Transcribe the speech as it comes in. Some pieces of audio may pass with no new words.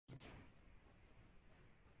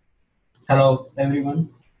Hello everyone.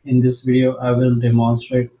 In this video, I will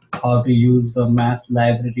demonstrate how to use the math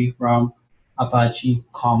library from Apache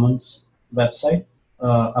Commons website.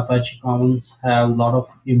 Apache Commons have a lot of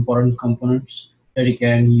important components that you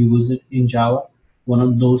can use it in Java. One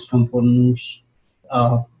of those components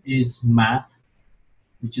is math,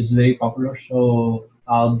 which is very popular. So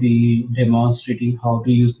I'll be demonstrating how to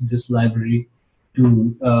use this library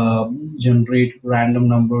to generate random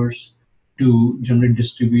numbers, to generate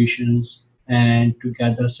distributions, and to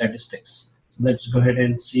gather statistics. So let's go ahead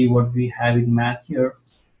and see what we have in math here.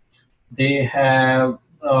 They have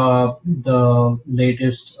the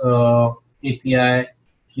latest API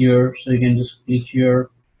here, so you can just click here,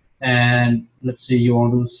 and let's say you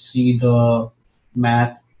want to see the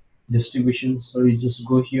math distribution. So you just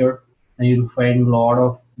go here, and you'll find a lot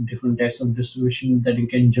of different types of distribution that you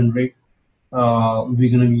can generate. We're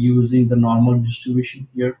gonna be using the normal distribution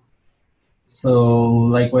here. So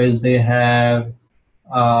likewise, they have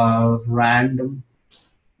a random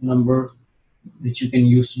number which you can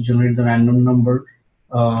use to generate the random number.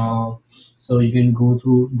 So you can go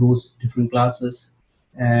through those different classes,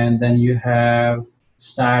 and then you have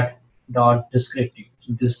stat dot descriptive.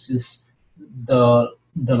 So this is the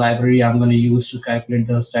library I'm going to use to calculate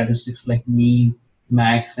the statistics like mean,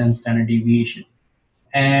 max, and standard deviation.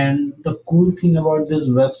 And the cool thing about this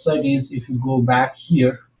website is if you go back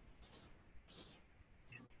here,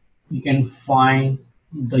 you can find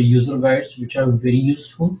the user guides which are very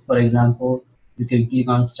useful. For example, you can click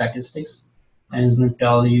on statistics and it's going to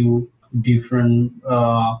tell you different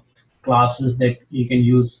classes that you can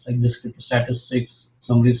use, like descriptive statistics,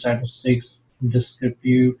 summary statistics,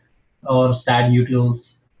 descriptive or stat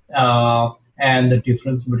utils, and the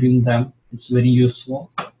difference between them. It's very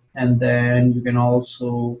useful. And then you can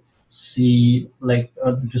also see like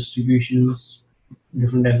distributions,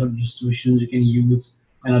 different types of distributions you can use,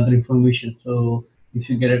 and other information. So if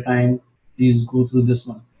you get a time, please go through this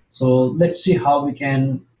one. So let's see how we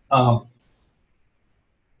can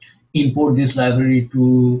import this library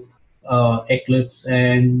to Eclipse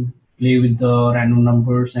and play with the random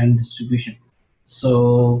numbers and distribution.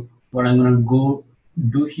 So what I'm gonna go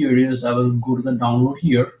do here is I will go to the download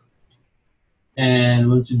here, and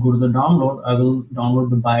once you go to the download, I will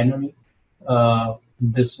download the binary,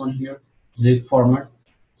 this one here, zip format.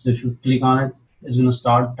 So if you click on it, it's going to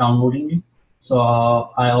start downloading it. So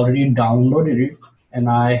I already downloaded it, and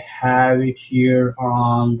I have it here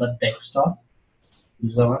on the desktop.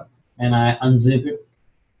 So, and I unzip it,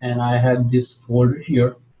 and I have this folder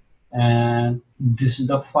here, and this is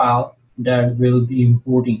the file that will be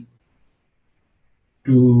importing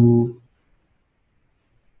to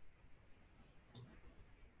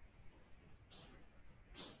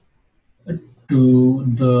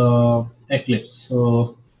the Eclipse.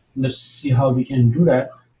 So let's see how we can do that.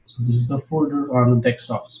 So this is the folder on the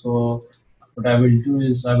desktop. So what I will do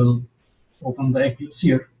is I will open the Eclipse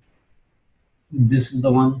here. This is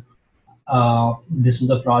the one. This is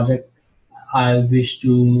the project I wish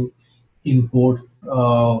to import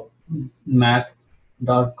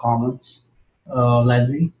math.commons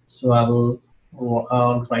library. So I will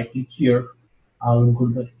right click here. I will go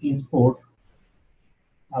to the import.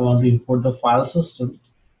 I want to import the file system,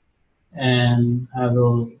 and I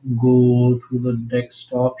will go to the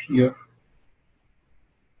desktop here.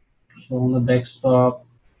 So on the desktop,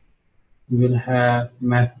 we will have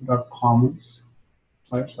math.commons.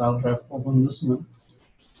 Right, so I'll try to open this one,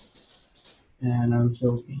 and I'll say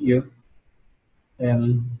okay here,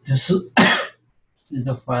 and this is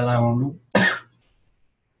the file I want to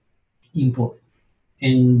import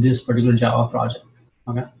in this particular Java project.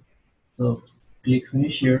 Okay, so click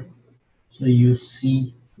finish here. So you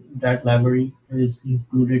see that library is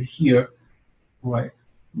included here, right?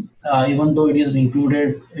 Even though it is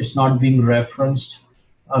included, it's not being referenced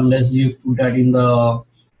unless you put that in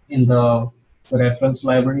the reference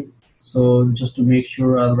library. So just to make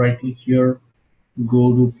sure, I'll right click here,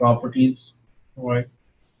 go to properties. All right,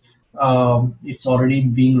 it's already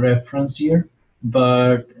being referenced here,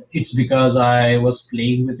 but it's because I was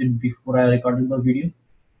playing with it before I recorded the video.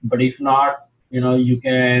 But if not, you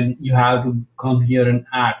have to come here and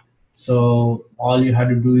add. So all you have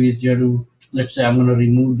to do is you have to, let's say I'm going to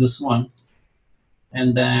remove this one,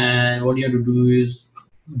 and then what you have to do is,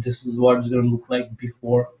 this is what it's going to look like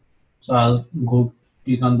before. So I'll go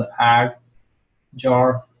click on the add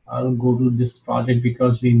jar. I'll go to this project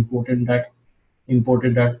because we imported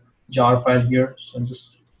that jar file here. So I'll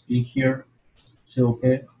just click here, say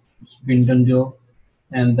okay, it's been done there,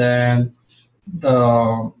 and then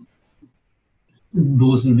the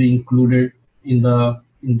those will be included in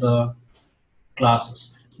the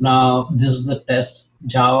classes. Now this is the test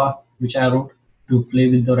Java which I wrote to play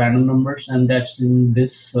with the random numbers, and that's in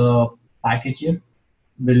this package here,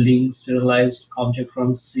 building serialized object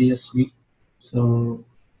from CSV. So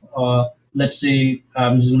let's say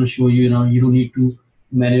I'm just going to show you, you don't need to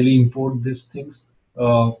manually import these things.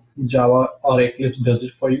 Java or Eclipse does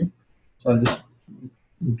it for you. So I'll just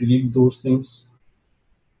delete those things.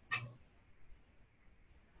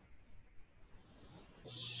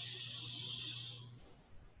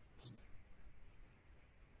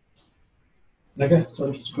 Okay, so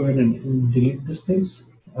let's go ahead and delete these things.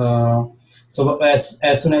 Uh, so as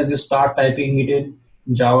soon as you start typing it in,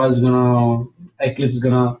 Java is gonna Eclipse is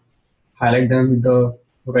gonna highlight them with the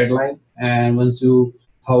red line, and once you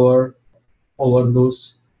hover over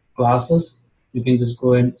those classes, you can just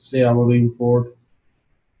go and say I want to import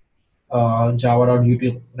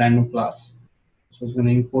java.util random class. So it's going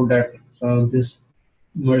to import that. So this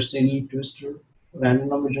Mercenary Twister random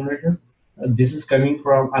number generator. This is coming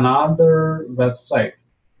from another website.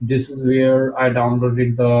 This is where I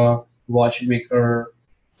downloaded the Watchmaker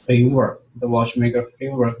framework. The Watchmaker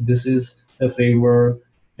framework. This is the framework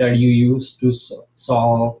that you use to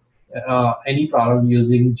solve any problem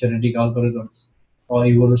using genetic algorithms or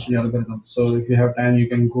evolutionary algorithms. So if you have time, you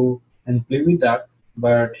can go and play with that.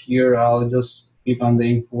 But here I'll just click on the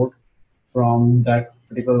import from that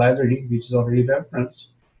particular library, which is already referenced.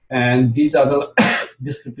 And these are the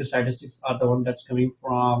descriptive statistics are the one that's coming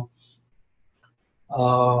from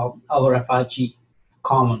our Apache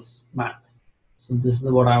Commons Math. So this is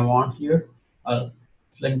what I want here. I'll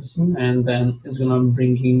select this one, and then it's gonna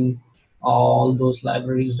bring in all those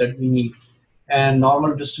libraries that we need. And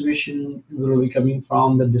normal distribution will be coming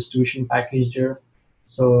from the distribution package there.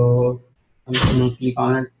 So I'm just gonna click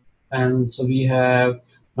on it, and so we have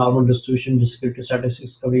normal distribution descriptive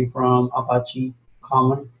statistics coming from Apache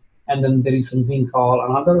Common, and then there is something called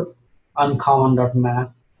another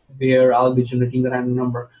uncommon.math where I'll be generating the random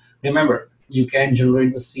number. Remember, you can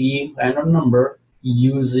generate the same random number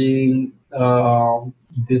using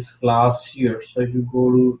this class here. So if you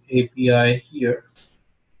go to API here,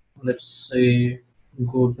 let's say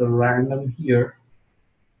go to random here.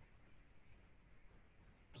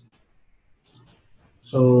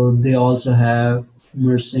 So they also have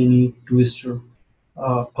Mercenary Twister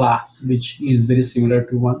class, which is very similar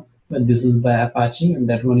to one, but this is by Apache and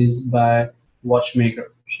that one is by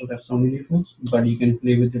Watchmaker. So that's the only difference, but you can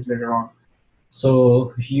play with it later on.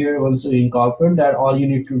 So here, once you incorporate that, all you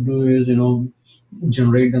need to do is,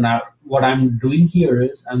 generate the what I'm doing here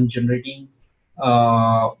is I'm generating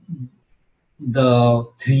uh, the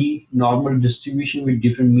three normal distribution with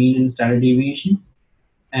different mean and standard deviation.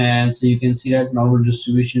 And so you can see that normal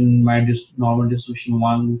distribution, normal distribution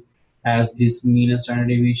one has this mean and standard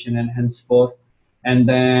deviation and henceforth. And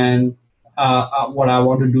then what I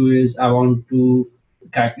want to do is I want to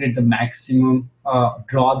calculate the maximum,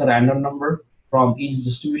 draw the random number from each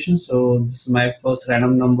distribution. So this is my first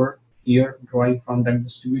random number here, drawing from that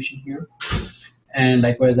distribution here. And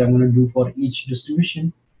likewise, I'm going to do for each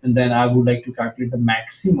distribution. And then I would like to calculate the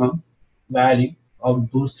maximum value of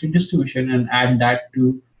those three distribution and add that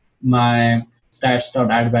to my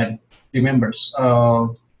stats.add value. Remember,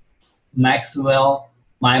 Maxwell,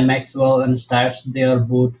 my Maxwell and stats, they are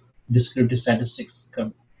both descriptive statistics.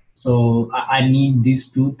 So I need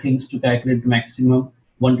these two things to calculate the maximum.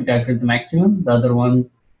 One to calculate the maximum, the other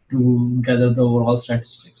one to gather the overall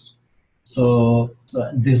statistics. So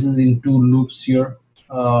this is in two loops here.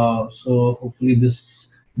 So hopefully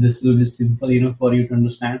this will be simple enough for you to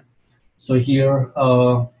understand. So here,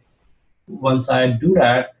 once I do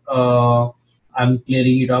that, I'm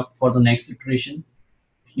clearing it up for the next iteration.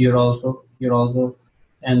 Here also,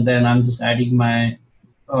 and then I'm just adding my.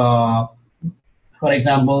 For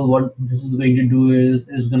example, what this is going to do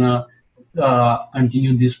is gonna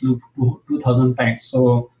continue this loop to 2,000 times.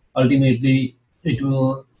 So ultimately, it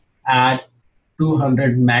will add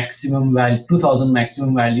 200 maximum value, 2,000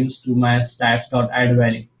 maximum values to my stats.add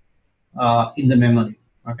value in the memory.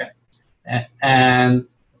 Okay, and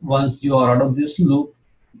once you are out of this loop,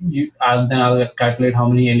 then I'll calculate how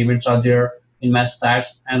many elements are there in my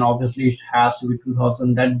stats, and obviously it has to be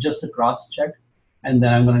 2,000. That's just a cross check, and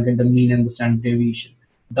then I'm gonna get the mean and the standard deviation.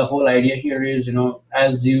 The whole idea here is,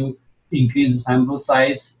 as you increase the sample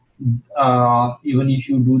size, even if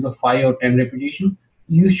you do the 5 or 10 repetition,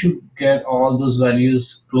 you should get all those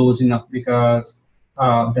values close enough, because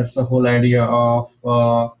that's the whole idea of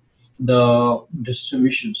the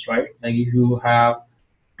distributions, right? Like if you have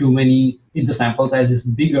too many, if the sample size is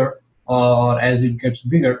bigger, or as it gets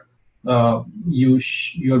bigger,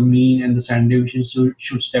 your mean and the standard deviation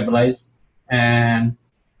should stabilize and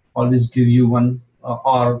always give you one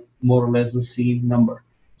or more or less the same number.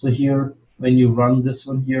 So here, when you run this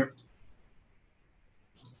one here,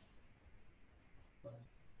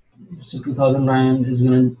 so 2009 is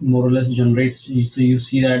going to more or less generate. So you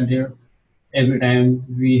see that there every time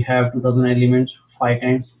we have 2000 elements 5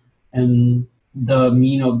 times, and the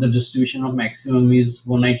mean of the distribution of maximum is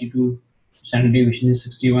 192, standard deviation is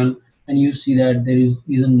 61, and you see that there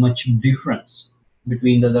isn't much difference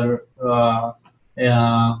between the other uh,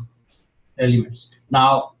 elements.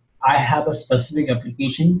 Now, I have a specific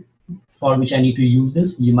application for which I need to use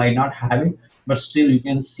this. You might not have it, but still you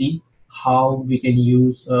can see how we can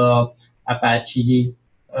use Apache's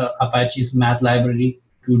math library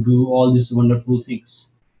to do all these wonderful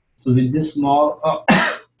things. So with this small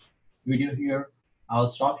video here, I'll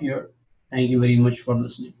stop here. Thank you very much for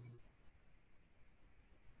listening.